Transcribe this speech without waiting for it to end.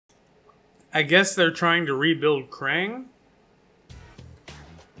I guess they're trying to rebuild Krang.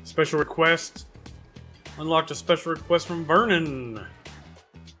 Special request. Unlocked a special request from Vernon.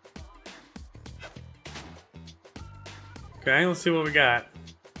 Okay, let's see what we got.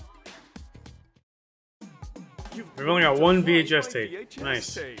 We've only got one VHS tape.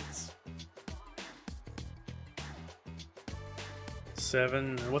 Nice.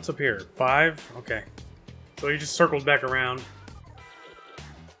 7. What's up here? 5? Okay. So he just circled back around.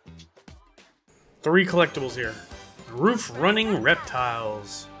 3 collectibles here. Roof running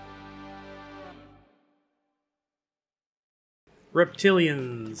reptiles.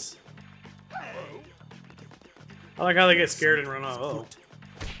 Reptilians. I like how they get scared and run off. Oh.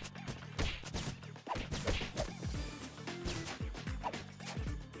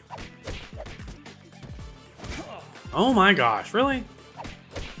 Oh my gosh, really?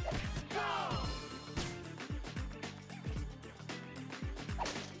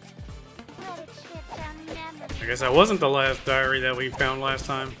 I guess that wasn't the last diary that we found last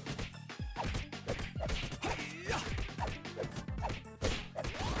time.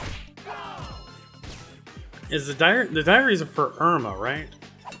 Is the diaries are for Irma, right?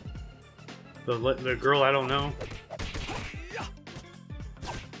 The girl I don't know.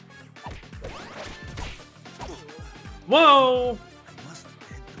 Whoa!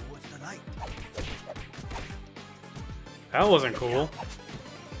 That wasn't cool.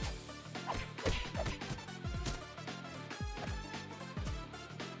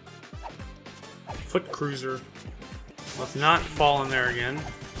 Foot cruiser. Let's not fall in there again.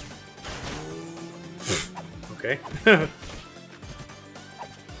 Okay.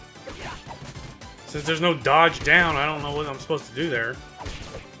 Since there's no dodge down, I don't know what I'm supposed to do there.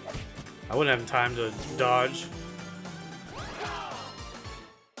 I wouldn't have time to dodge.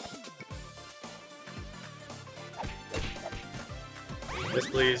 Yes,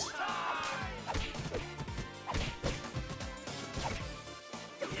 please.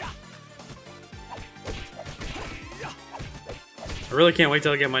 I really can't wait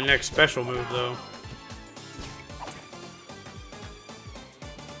till I get my next special move, though.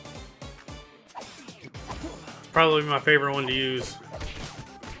 Probably my favorite one to use.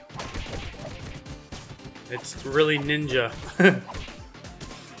 It's really ninja.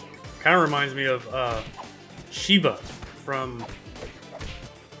 Kind of reminds me of Shiva from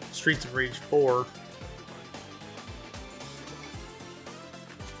Streets of Rage 4.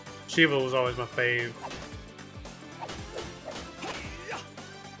 Shiva was always my fave.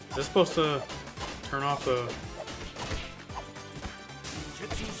 Is this supposed to turn off the...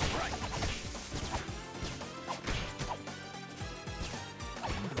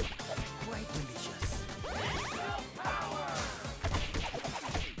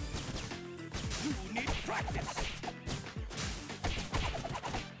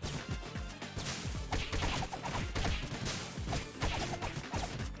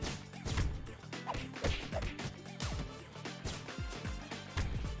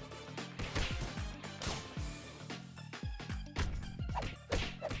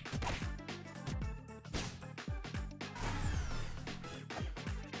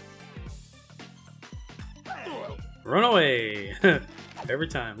 Run away! Every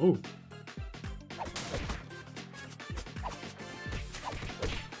time. Ooh.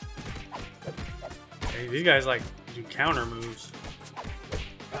 Hey, these guys like do counter moves.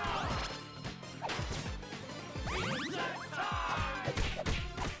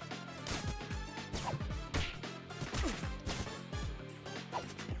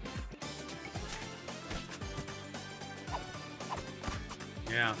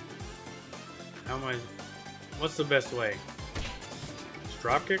 Yeah. How am I... What's the best way? Just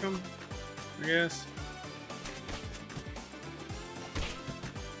drop kick them, I guess.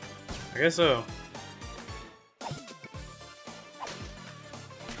 I guess so.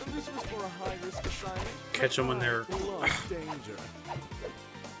 Catch them when they're...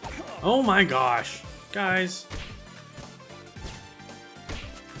 Oh my gosh, guys.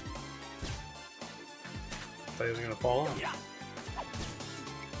 Thought he was gonna fall off.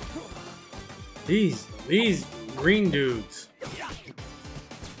 These green dudes.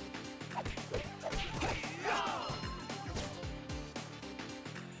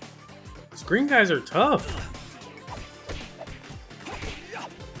 These green guys are tough.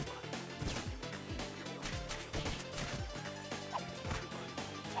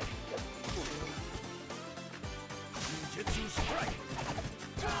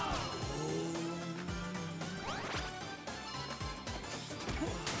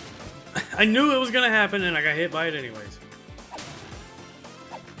 I knew it was gonna happen and I got hit by it anyways.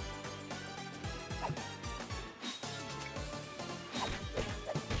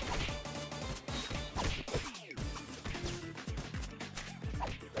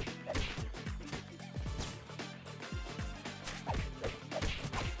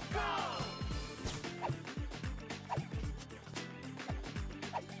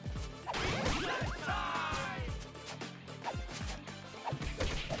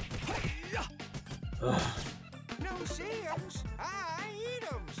 Ugh. No see 'ems, I eat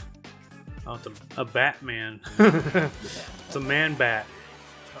 'ems. Oh, it's a Batman. It's a man bat.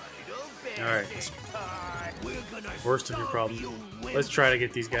 Alright. Worst of your problems. Let's try to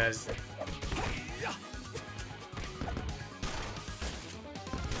get these guys.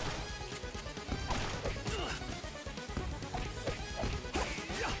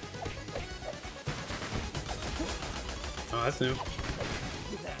 Oh, that's new.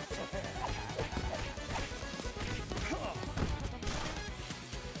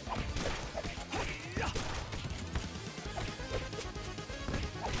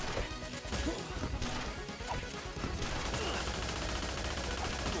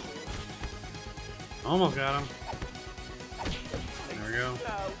 Almost got him. There we go.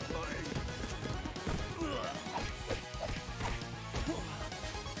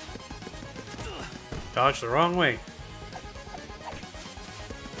 Dodge the wrong way.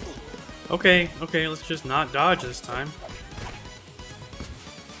 Okay, let's just not dodge this time.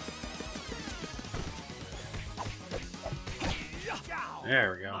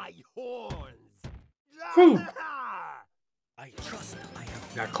 There we go. Whew!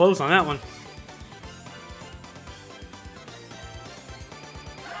 Got close on that one.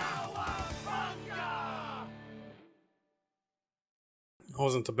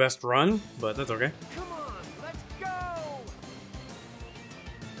 Wasn't the best run, but that's okay. Come on.